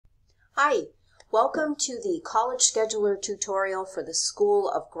Hi, welcome to the College Scheduler tutorial for the School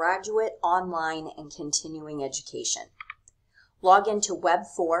of Graduate, Online, and Continuing Education. Log into Web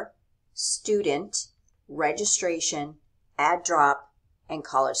 4, Student, Registration, Add Drop, and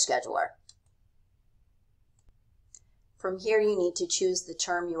College Scheduler. From here you need to choose the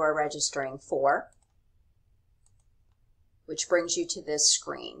term you are registering for, which brings you to this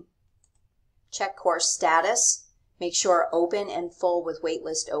screen. Check course status. Make sure Open and Full with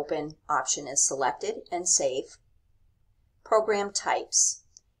Waitlist Open option is selected and save. Program types.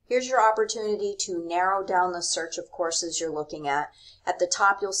 Here's your opportunity to narrow down the search of courses you're looking at. At the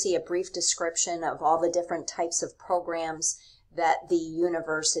top you'll see a brief description of all the different types of programs that the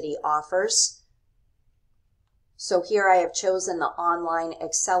university offers. So here I have chosen the Online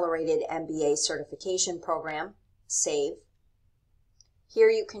Accelerated MBA Certification Program. Save. Here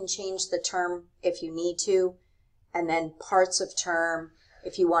you can change the term if you need to, and then parts of term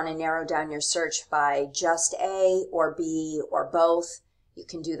if you want to narrow down your search by just A or B or both. You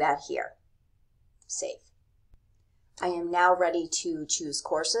can do that here. Save. I am now ready to choose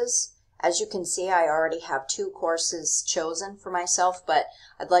courses. As you can see, I already have 2 courses chosen for myself, but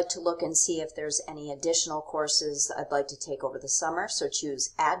I'd like to look and see if there's any additional courses I'd like to take over the summer, so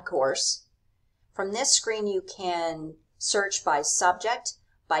choose Add Course. From this screen you can search by subject,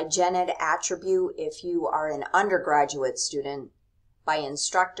 by gen ed attribute if you are an undergraduate student, by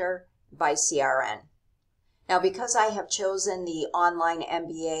instructor, by CRN. Now because I have chosen the online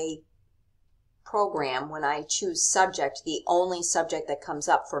MBA program, when I choose subject, the only subject that comes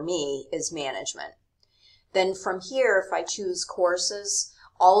up for me is management. Then from here, if I choose courses,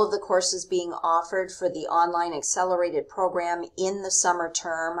 all of the courses being offered for the online accelerated program in the summer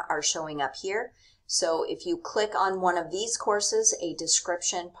term are showing up here. So if you click on one of these courses, a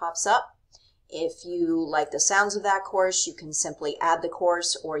description pops up. If you like the sounds of that course, you can simply add the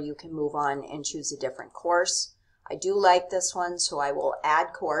course, or you can move on and choose a different course. I do like this one, so I will add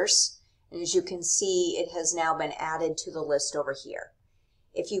course. And as you can see, it has now been added to the list over here.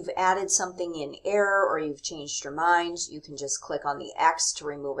 If you've added something in error or you've changed your mind, you can just click on the X to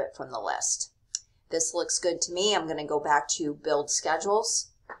remove it from the list. This looks good to me. I'm going to go back to Build Schedules.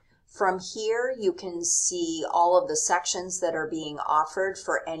 From here, you can see all of the sections that are being offered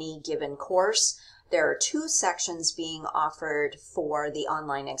for any given course. There are 2 sections being offered for the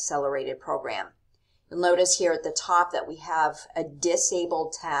Online Accelerated program. You'll notice here at the top that we have a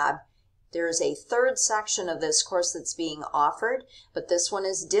Disabled tab. There's a 3rd section of this course that's being offered, but this one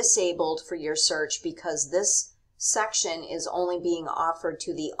is disabled for your search because this section is only being offered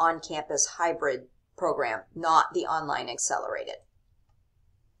to the on-campus hybrid program, not the Online Accelerated.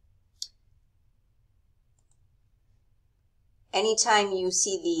 Anytime you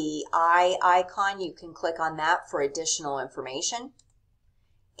see the I icon, you can click on that for additional information.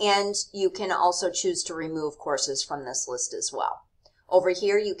 And you can also choose to remove courses from this list as well. Over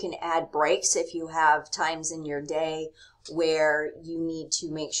here, you can add breaks if you have times in your day where you need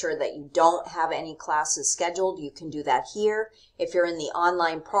to make sure that you don't have any classes scheduled. You can do that here. If you're in the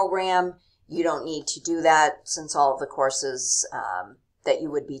online program, you don't need to do that since all of the courses that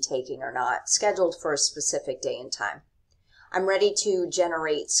you would be taking are not scheduled for a specific day and time. I'm ready to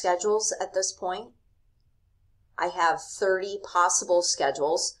generate schedules at this point. I have 30 possible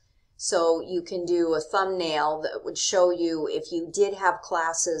schedules, so you can do a thumbnail that would show you if you did have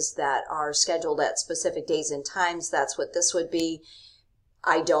classes that are scheduled at specific days and times, that's what this would be.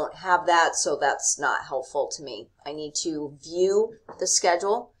 I don't have that, so that's not helpful to me. I need to view the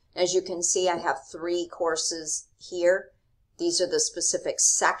schedule. As you can see, I have 3 courses here. These are the specific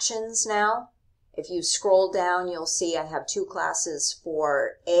sections now. If you scroll down, you'll see I have 2 classes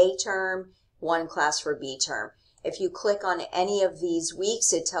for A term, 1 class for B term. If you click on any of these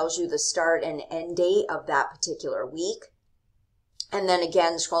weeks, it tells you the start and end date of that particular week. And then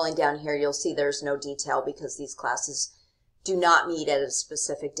again, scrolling down here, you'll see there's no detail because these classes do not meet at a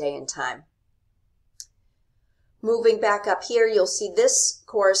specific day and time. Moving back up here, you'll see this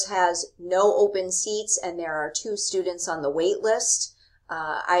course has no open seats and there are 2 students on the wait list.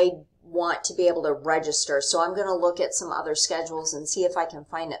 I want to be able to register, so I'm going to look at some other schedules and see if I can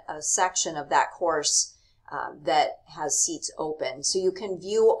find a section of that course that has seats open. So you can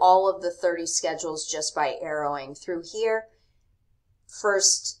view all of the 30 schedules just by arrowing through here.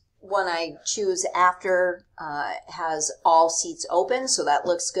 First one I choose after has all seats open, so that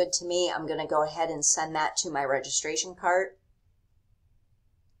looks good to me. I'm going to go ahead and send that to my registration cart.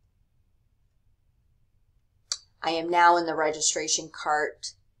 I am now in the registration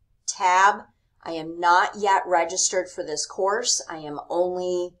cart tab. I am not yet registered for this course. I am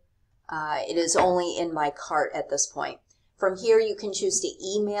only, it is only in my cart at this point. From here, you can choose to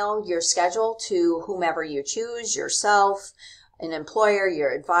email your schedule to whomever you choose, yourself, an employer,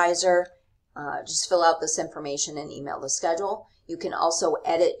 your advisor. Just fill out this information and email the schedule. You can also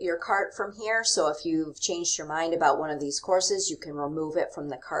edit your cart from here. So if you've changed your mind about one of these courses, you can remove it from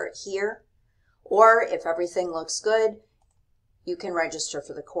the cart here. Or if everything looks good, you can register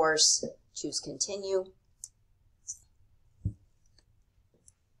for the course, choose continue.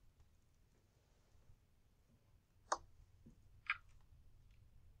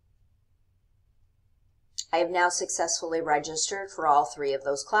 I have now successfully registered for all 3 of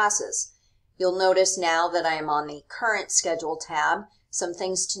those classes. You'll notice now that I am on the current schedule tab. Some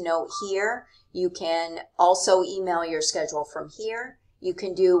things to note here. You can also email your schedule from here. You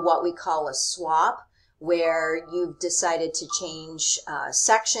can do what we call a swap, where you've decided to change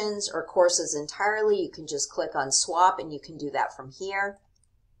sections or courses entirely. You can just click on swap and you can do that from here.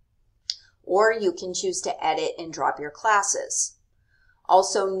 Or you can choose to edit and drop your classes.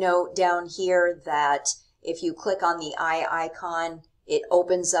 Also note down here that if you click on the eye icon, it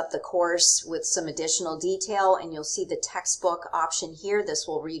opens up the course with some additional detail, and you'll see the textbook option here. This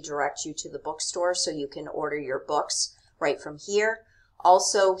will redirect you to the bookstore so you can order your books right from here.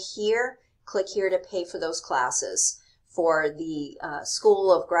 Also here, click here to pay for those classes. For the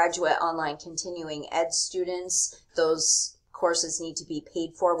School of Graduate Online Continuing Ed students, those courses need to be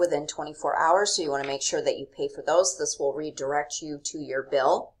paid for within 24 hours, so you want to make sure that you pay for those. This will redirect you to your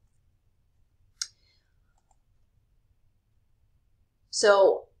bill.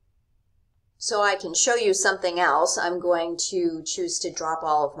 So I can show you something else. I'm going to choose to drop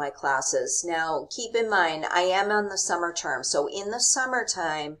all of my classes. Now, keep in mind, I am on the summer term. So in the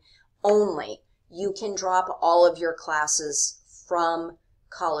summertime only, you can drop all of your classes from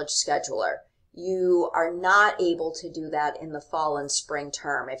College Scheduler. You are not able to do that in the fall and spring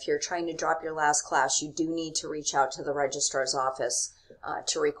term. If you're trying to drop your last class, you do need to reach out to the registrar's office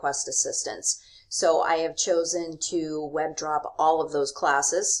to request assistance. So I have chosen to web drop all of those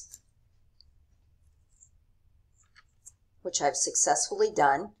classes, which I've successfully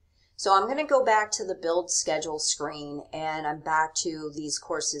done. So I'm going to go back to the build schedule screen, and I'm back to these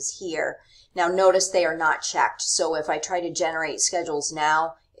courses here. Now notice they are not checked. So if I try to generate schedules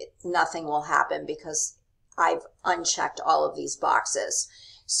now, nothing will happen because I've unchecked all of these boxes.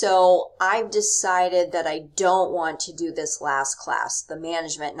 So I've decided that I don't want to do this last class, the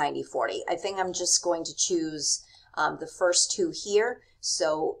Management 90/40. I think I'm just going to choose the first 2 here.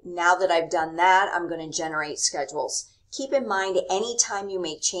 So now that I've done that, I'm going to generate schedules. Keep in mind, anytime you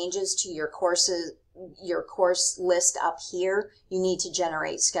make changes to your courses, your course list up here, you need to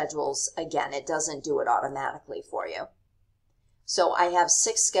generate schedules again. It doesn't do it automatically for you. So I have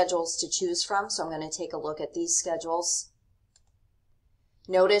 6 schedules to choose from, so I'm going to take a look at these schedules.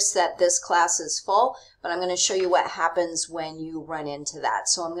 Notice that this class is full, but I'm going to show you what happens when you run into that.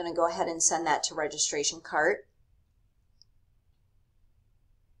 So I'm going to go ahead and send that to registration cart.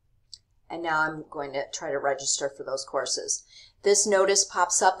 And now I'm going to try to register for those courses. This notice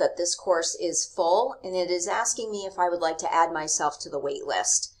pops up that this course is full, and it is asking me if I would like to add myself to the wait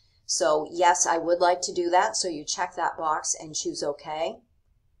list. So yes, I would like to do that. So you check that box and choose OK,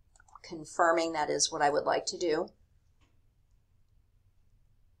 confirming that is what I would like to do.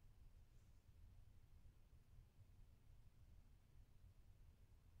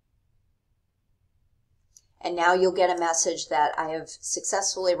 And now you'll get a message that I have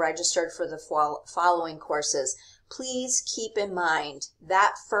successfully registered for the following courses. Please keep in mind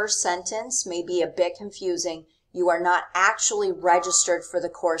that first sentence may be a bit confusing. You are not actually registered for the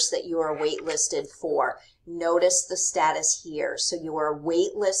course that you are waitlisted for. Notice the status here. So you are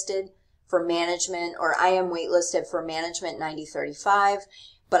waitlisted for management, or I am waitlisted for Management 90/35,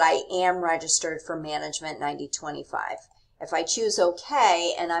 but I am registered for Management 90/25. If I choose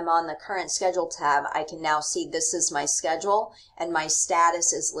OK and I'm on the current schedule tab, I can now see this is my schedule and my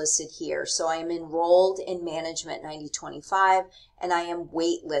status is listed here. So I am enrolled in Management 90/25 and I am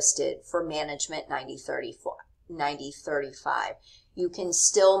waitlisted for Management 90/35. You can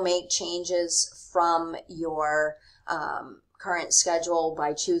still make changes from your current schedule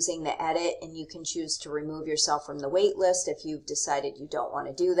by choosing the edit, and you can choose to remove yourself from the wait list if you've decided you don't want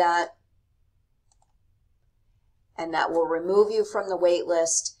to do that. And that will remove you from the wait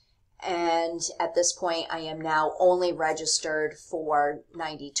list. And at this point, I am now only registered for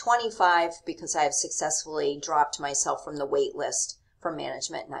 90/25 because I have successfully dropped myself from the wait list for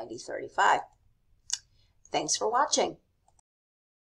Management 90/35. Thanks for watching.